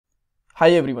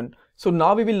Hi everyone. So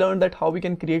now we will learn that how we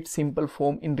can create simple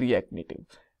form in React Native.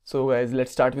 So guys,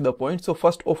 let's start with the point. So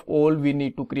first of all, we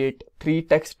need to create 3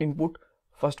 text input.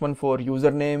 First one for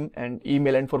username and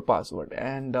email and for password.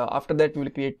 And after that, we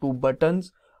will create 2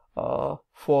 buttons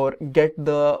for get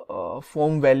the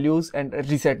form values and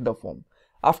reset the form.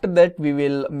 After that, we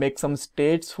will make some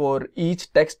states for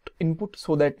each text input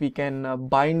so that we can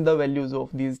bind the values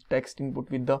of these text input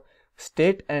with the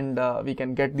state, and we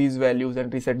can get these values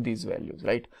and reset these values,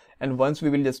 right? And once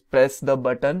we will just press the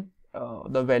button,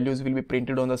 the values will be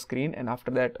printed on the screen, and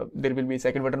after that there will be a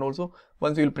second button also.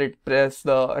 Once we will press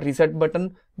the reset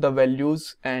button, the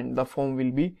values and the form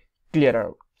will be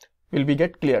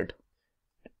get cleared.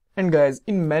 And guys,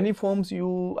 in many forms,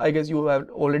 I guess you have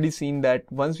already seen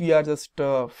that once we are just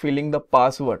filling the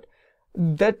password,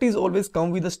 that is always come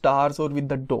with the stars or with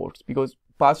the dots, because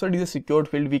password is a secured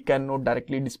field. We cannot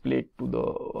directly display it to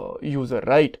the user,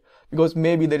 right? Because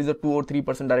maybe there is a 2 or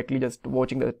 3% directly just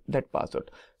watching that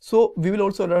password. So we will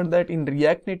also learn that in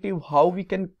React Native how we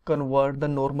can convert the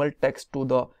normal text to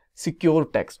the secure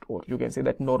text, or you can say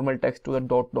that normal text to the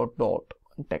dot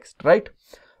text, right?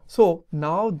 So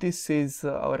now this is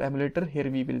our emulator. Here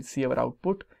we will see our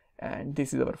output, and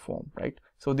this is our form, right?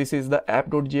 So this is the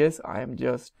app.js. I am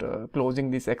just closing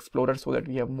this explorer so that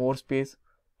we have more space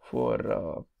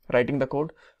for writing the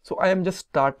code. So I am just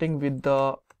starting with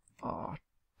the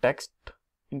text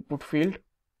input field,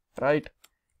 right?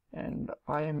 And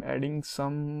I am adding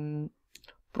some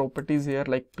properties here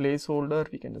like placeholder.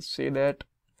 We can just say that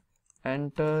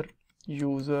enter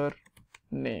user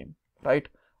name, right?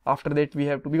 After that we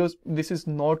have to, because this is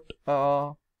not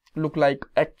look like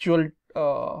actual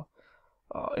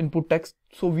input text,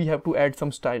 so we have to add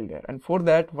some style there. And for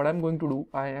that, what I'm going to do,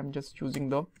 I am just using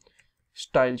the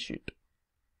style sheet,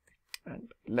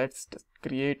 and let's just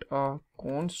create a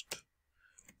const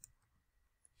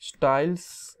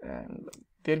styles, and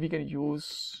there we can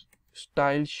use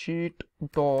style sheet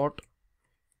dot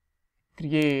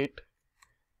create,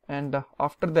 and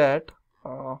after that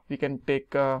we can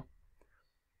take a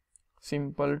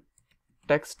simple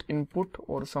text input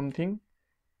or something,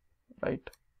 right?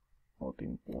 Not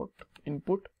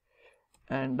input,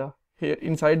 and here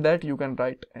inside that you can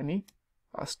write any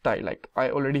style. Like I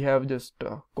already have just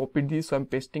copied these, so I'm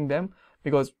pasting them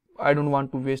because I don't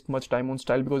want to waste much time on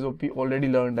style, because we already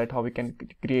learned that how we can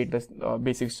create this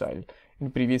basic style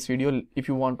in previous video. If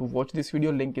you want to watch this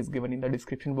video, link is given in the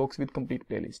description box with complete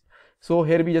playlist. So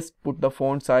here we just put the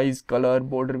font size, color,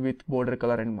 border width, border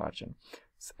color and margin,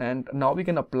 and now we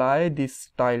can apply this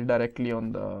style directly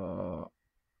on the,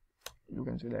 you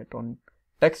can see that on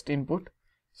text input.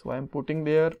 So I am putting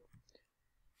there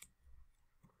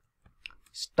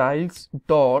styles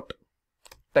dot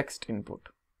text input.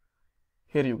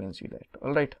 Here you can see that.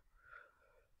 All right,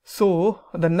 so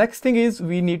the next thing is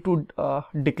we need to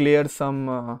declare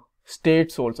some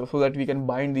states also, so that we can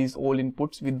bind these all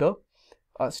inputs with the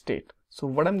state. So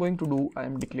what I'm going to do, I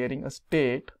am declaring a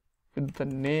state with the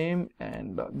name,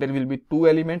 and there will be 2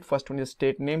 elements. First one is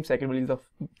state name, second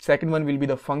one will be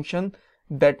the function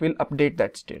that will update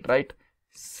that state, right?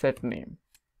 Set name,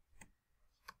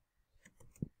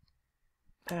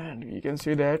 and we can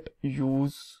say that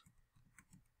use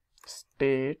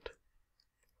state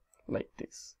like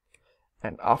this.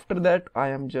 And after that I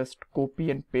am just copy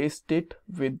and paste it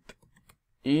with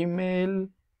email,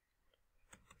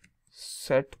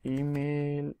 set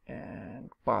email and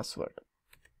password,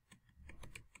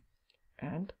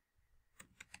 and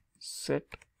set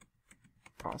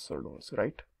password also,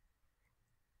 right?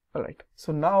 All right,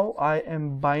 so now I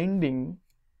am binding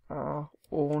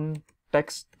on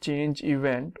text change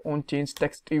event, on change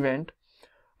text event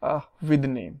with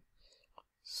name.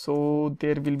 So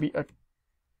there will be a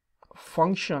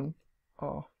function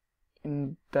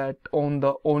in that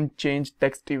on change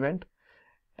text event,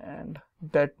 and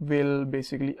that will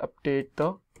basically update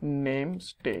the name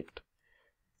state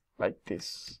like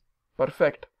this.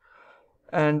 Perfect.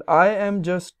 And I am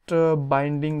just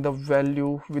binding the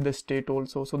value with the state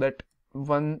also, so that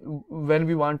when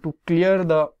we want to clear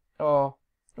the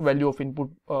value of input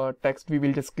text, we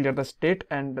will just clear the state,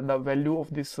 and the value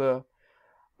of this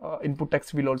input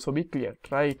text will also be cleared,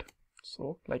 right?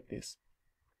 So like this.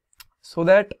 So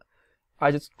that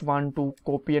I just want to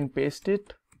copy and paste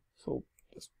it, so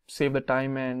just save the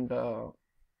time, and you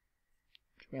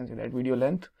can see that video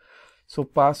length. So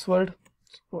password,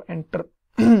 so enter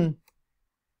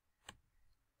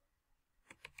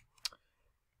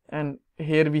and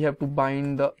here we have to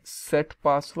bind the set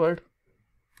password,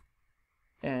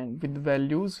 and with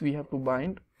values we have to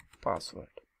bind password.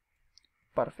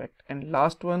 Perfect. And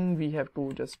last one, we have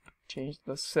to just change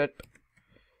the set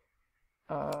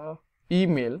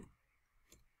email,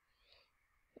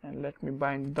 and let me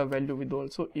bind the value with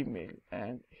also email,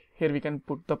 and here we can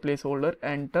put the placeholder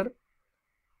enter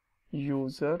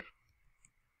user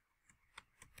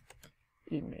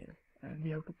email, and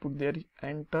we have to put there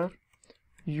enter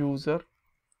user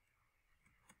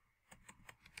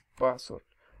password.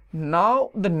 Now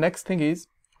the next thing is,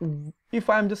 if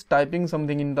I'm just typing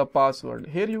something in the password,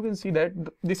 here you can see that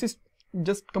this is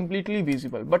just completely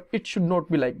visible, but it should not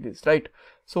be like this, right?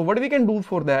 So what we can do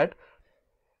for that,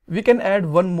 we can add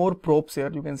one more props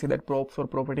here. You can see that props or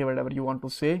property, whatever you want to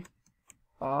say,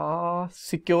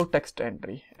 secure text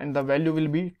entry, and the value will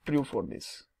be true for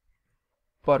this.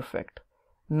 Perfect.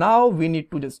 Now we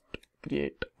need to just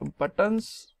create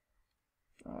buttons,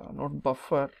 not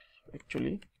buffer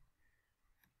actually,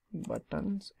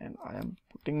 buttons, and I am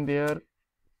putting there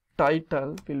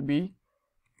title will be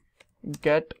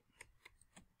get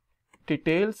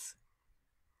details,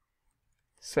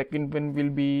 second one will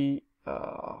be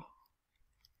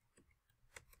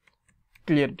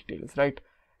clear details, right?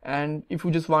 And if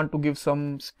you just want to give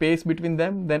some space between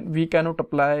them, then we cannot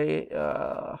apply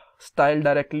style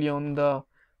directly on the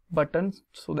buttons,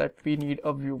 so that we need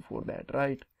a view for that,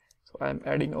 right? So I am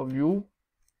adding a view,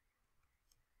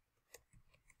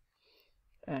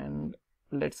 and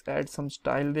let's add some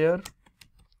style there.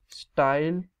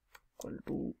 Style equal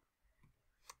to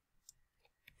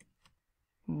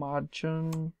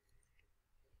margin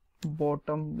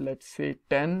bottom, let's say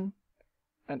 10,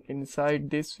 and inside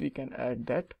this we can add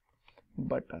that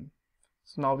button.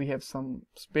 So now we have some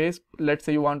space. Let's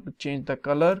say you want to change the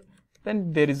color,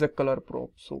 then there is a color prop,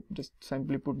 so just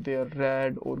simply put there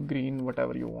red or green,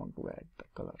 whatever you want to add the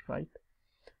color, right?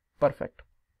 Perfect.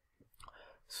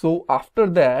 So after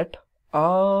that,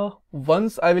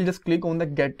 once I will just click on the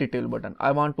get detail button,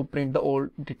 I want to print the all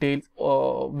details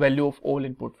value of all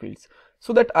input fields,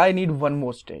 so that I need one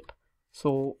more state.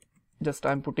 So just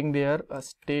I'm putting there a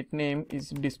state name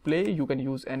is display, you can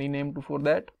use any name for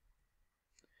that,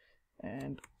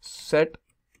 and set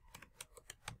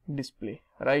display,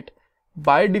 right?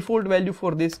 By default value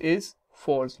for this is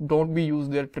false, don't be use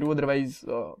their true, otherwise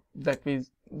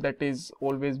that is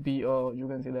always be you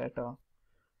can say that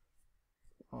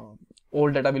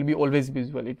all data will be always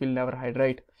visible, it will never hide,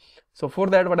 right? So for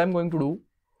that, what I'm going to do,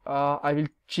 I will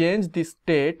change the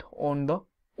state on the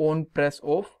on press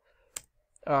of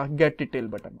get detail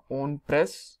button. On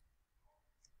press,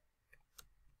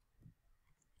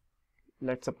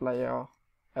 let's apply a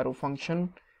arrow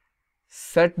function,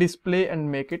 set display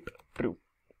and make it true.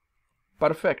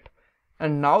 Perfect.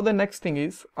 And now the next thing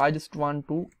is, I just want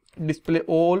to display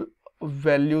all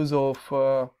values of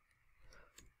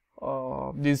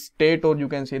this state, or you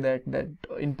can say that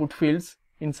input fields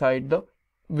inside the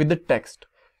with the text.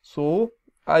 So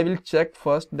I will check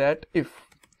first that if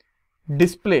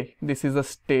display, this is a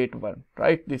state one,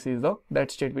 right? This is the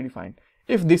that state we defined.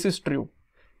 If this is true,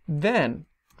 then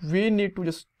we need to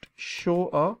just show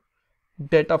a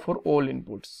data for all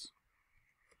inputs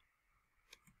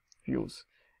use,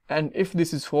 and if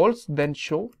this is false, then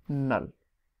show null.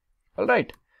 All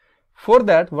right. For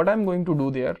that, what I'm going to do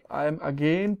there, I am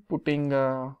again putting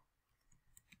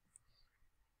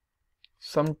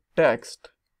some text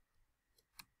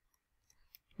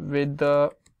with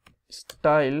the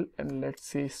style, and let's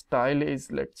say style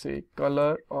is, let's say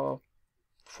color or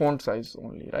font size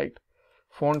only, right?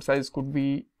 Font size could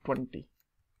be 20,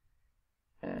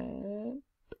 and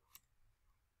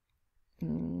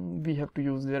we have to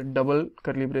use their double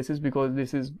curly braces because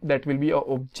that will be an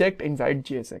object inside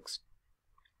JSX.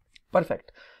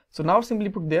 Perfect. So now simply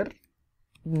put their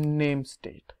name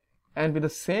state, and with the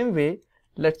same way,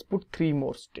 let's put 3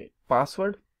 more state: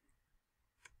 password,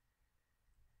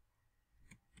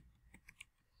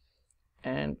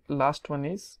 and last one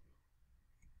is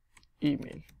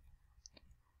email.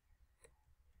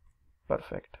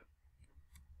 Perfect.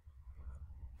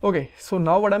 Okay, so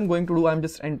now what I'm going to do, I'm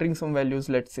just entering some values.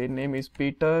 Let's say name is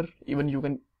Peter. Even you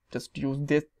can just use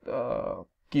this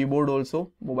keyboard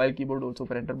also, mobile keyboard also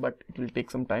for enter, but it will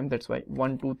take some time. That's why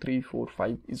 1 2 3 4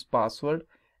 5 is password,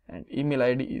 and email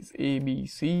ID is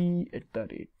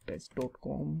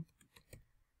abc@test.com.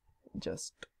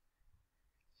 Just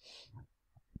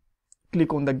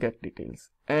click on the get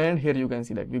details, and here you can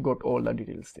see that we got all the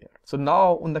details there. So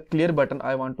now on the clear button,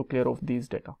 I want to clear off these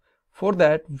data. For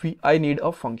that, I need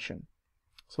a function.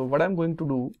 So what I'm going to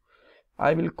do,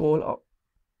 I will call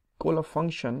a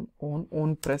function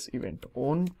on press event,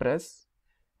 on press,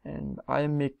 and I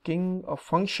am making a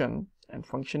function, and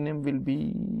function name will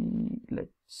be,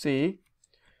 let's say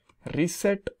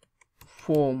reset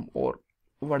form, or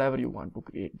whatever you want to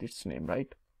create this name,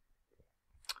 right?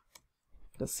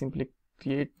 Just simply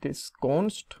create this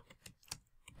const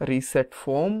reset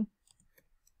form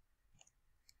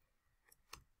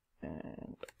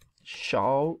and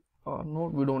shout. No,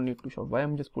 we don't need to shout. Why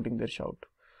I'm just putting there shout.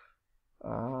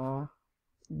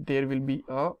 There will be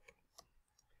a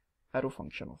arrow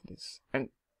function of this, and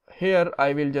here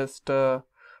I will just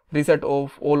reset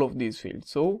off all of these fields.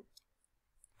 So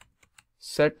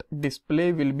set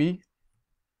display will be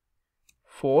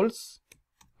false.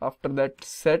 After that,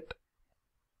 set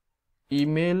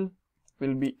email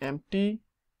will be empty.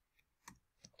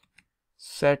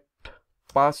 Set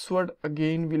password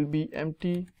again will be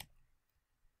empty.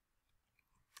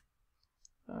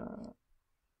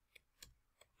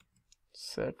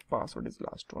 Set password is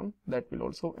last one, that will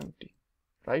also empty,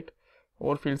 right?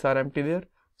 All fields are empty there.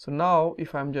 So now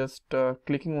if I'm just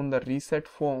clicking on the reset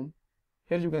form,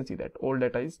 here you can see that all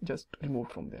data is just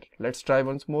removed from there. Let's try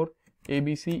once more.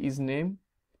 ABC is name,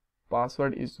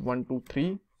 password is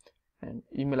 123, and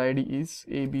email ID is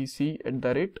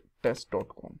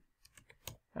abc@test.com.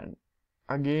 and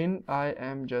again I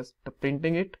am just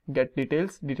printing it, get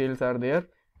details, details are there,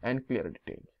 and clear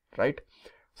detail, right?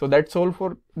 So that's all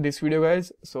for this video,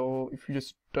 guys. So if you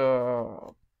just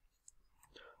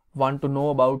want to know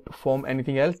about form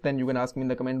anything else, then you can ask me in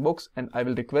the comment box, and I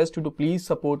will request you to please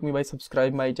support me by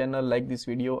subscribe my channel, like this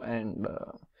video, and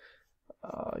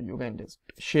you can just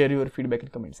share your feedback in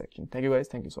comment section. Thank you guys,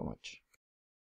 thank you so much.